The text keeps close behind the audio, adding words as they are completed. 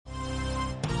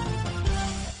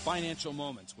Financial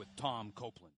Moments with Tom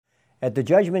Copeland. At the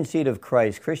judgment seat of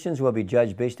Christ, Christians will be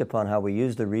judged based upon how we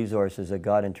use the resources that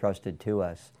God entrusted to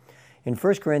us. In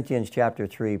 1 Corinthians chapter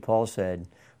 3, Paul said,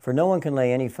 "For no one can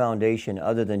lay any foundation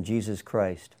other than Jesus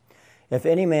Christ. If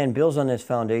any man builds on this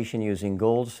foundation using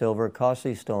gold, silver,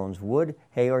 costly stones, wood,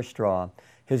 hay, or straw,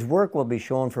 his work will be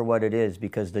shown for what it is,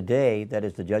 because the day, that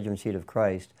is the judgment seat of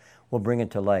Christ, will bring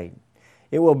it to light.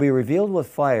 It will be revealed with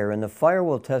fire, and the fire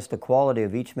will test the quality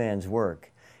of each man's work.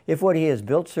 If what he has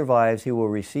built survives, he will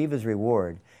receive his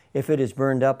reward. If it is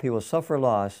burned up, he will suffer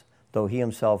loss, though he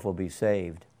himself will be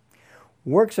saved."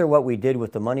 Works are what we did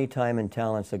with the money, time, and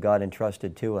talents that God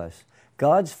entrusted to us.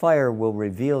 God's fire will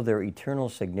reveal their eternal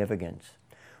significance.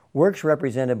 Works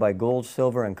represented by gold,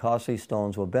 silver, and costly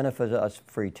stones will benefit us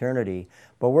for eternity,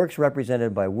 but works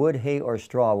represented by wood, hay, or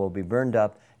straw will be burned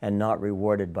up and not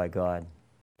rewarded by God.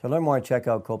 To learn more, check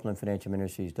out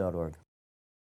CopelandFinancialMinistries.org.